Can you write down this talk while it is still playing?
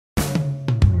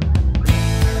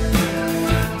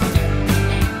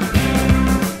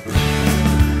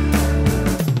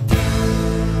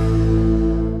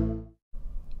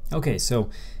Okay, so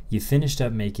you finished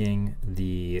up making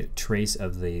the trace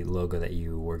of the logo that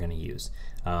you were going to use.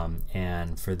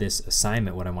 And for this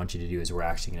assignment, what I want you to do is we're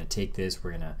actually going to take this,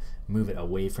 we're going to move it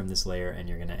away from this layer, and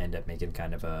you're going to end up making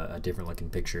kind of a different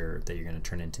looking picture that you're going to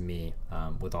turn into me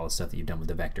with all the stuff that you've done with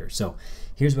the vector. So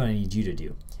here's what I need you to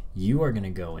do. You are going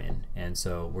to go in, and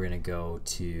so we're going to go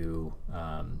to,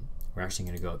 we're actually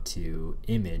going to go up to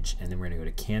image, and then we're going to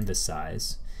go to canvas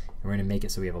size. We're going to make it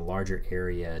so we have a larger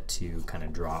area to kind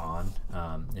of draw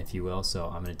on, if you will. So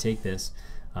I'm going to take this,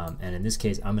 and in this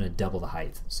case, I'm going to double the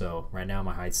height. So right now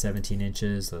my height's 17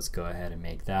 inches. Let's go ahead and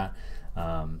make that.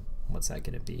 What's that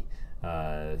going to be?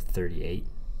 38.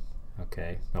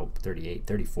 Okay. Oh, 38,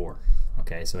 34.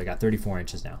 Okay, so I got 34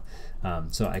 inches now.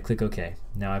 So I click OK.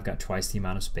 Now I've got twice the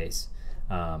amount of space.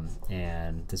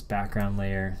 And this background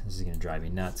layer, this is going to drive me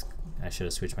nuts. I should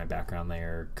have switched my background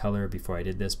layer color before I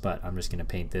did this, but I'm just going to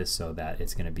paint this so that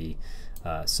it's going to be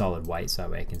solid white, so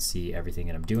that way I can see everything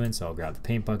that I'm doing. So I'll grab the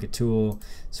paint bucket tool,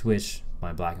 switch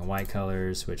my black and white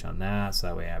colors, switch on that, so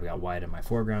that way I've got white in my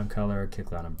foreground color,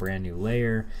 click on a brand new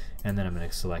layer, and then I'm going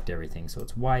to select everything so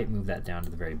it's white, move that down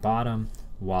to the very bottom.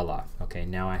 Voila. Okay,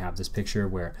 now I have this picture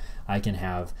where I can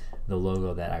have the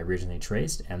logo that I originally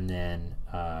traced, and then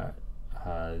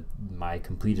my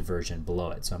completed version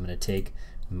below it. So I'm going to take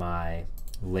my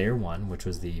layer 1, which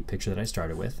was the picture that I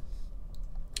started with,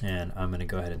 and I'm going to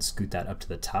go ahead and scoot that up to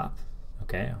the top.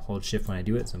 Okay, hold shift when I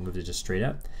do it, so move it just straight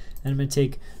up. And I'm going to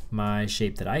take my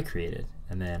shape that I created,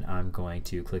 and then I'm going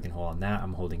to click and hold on that.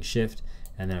 I'm holding shift,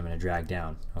 and then I'm going to drag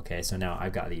down. Okay, so now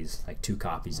I've got these like 2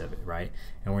 copies of it, right?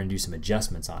 And we're going to do some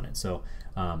adjustments on it. So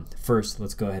first,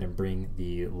 let's go ahead and bring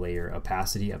the layer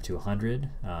opacity up to 100.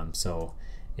 So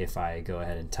if I go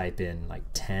ahead and type in like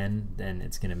 10, then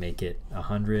it's going to make it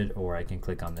 100, or I can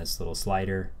click on this little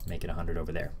slider, make it 100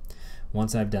 over there.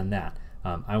 Once I've done that,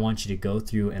 I want you to go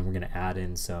through and we're going to add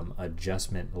in some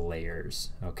adjustment layers,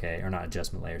 okay, or not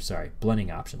adjustment layers, sorry,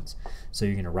 blending options. So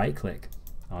you're going to right click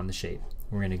on the shape.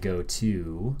 We're going to go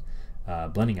to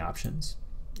blending options,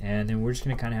 and then we're just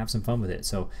going to kind of have some fun with it.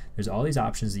 So there's all these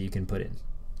options that you can put in.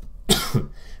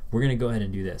 We're going to go ahead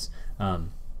and do this.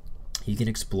 You can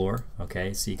explore,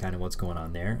 okay, see kind of what's going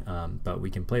on there, but we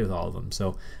can play with all of them.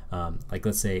 So like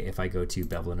let's say if I go to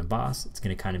bevel and emboss, it's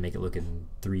going to kind of make it look in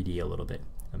 3D a little bit.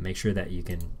 Make sure that you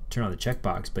can turn on the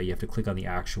checkbox, but you have to click on the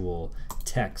actual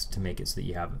text to make it so that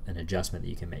you have an adjustment that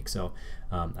you can make. So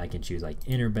I can choose like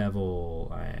inner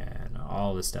bevel and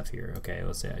all this stuff here. Okay,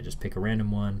 let's say I just pick a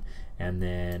random one, and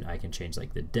then I can change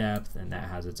like the depth, and that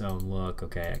has its own look.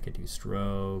 Okay, I could do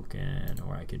stroke,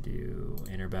 or I could do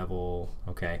inner bevel.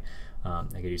 Okay, I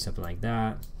could do something like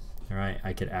that. All right,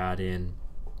 I could add in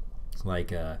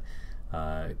like a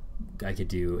I could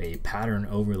do a pattern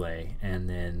overlay and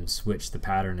then switch the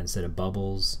pattern instead of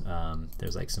bubbles.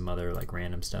 There's like some other like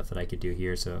random stuff that I could do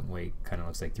here, so it kind of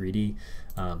looks like 3D.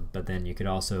 But then you could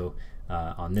also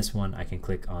on this one, I can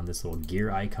click on this little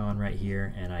gear icon right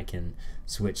here, and I can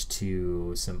switch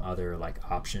to some other like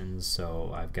options.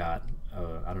 So I've got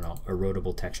I don't know,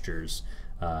 erodible textures.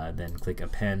 Then click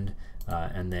append,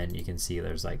 and then you can see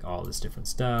there's like all this different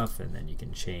stuff, and then you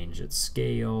can change its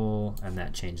scale, and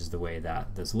that changes the way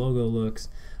that this logo looks.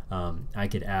 I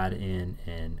could add in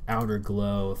an outer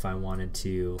glow if I wanted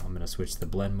to. I'm going to switch the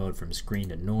blend mode from screen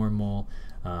to normal,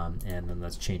 and then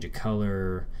let's change a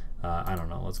color. I don't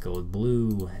know, let's go with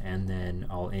blue, and then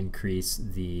I'll increase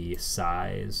the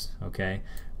size, okay,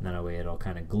 and that way it'll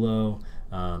kind of glow.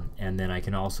 And then I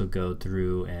can also go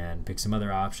through and pick some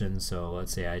other options. So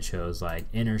let's say I chose like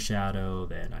inner shadow,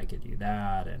 then I could do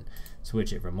that and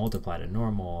switch it from multiply to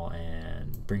normal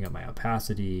and bring up my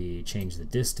opacity, change the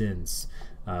distance,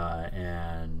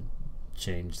 and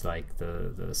change like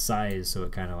the size so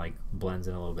it kind of like blends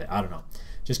in a little bit. I don't know,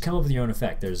 just come up with your own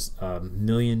effect. There's a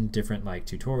million different like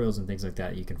tutorials and things like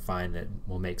that you can find that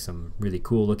will make some really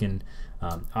cool looking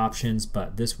options,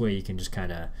 but this way you can just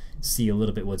kind of see a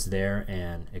little bit what's there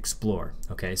and explore.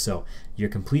 Okay, so your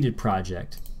completed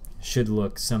project should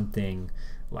look something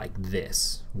like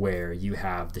this, where you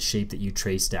have the shape that you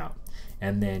traced out,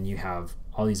 and then you have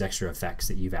all these extra effects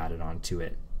that you've added onto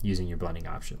it using your blending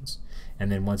options.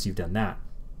 And then once you've done that,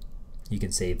 you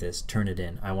can save this, turn it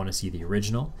in. I want to see the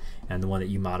original and the one that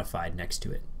you modified next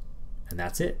to it. And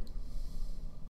that's it.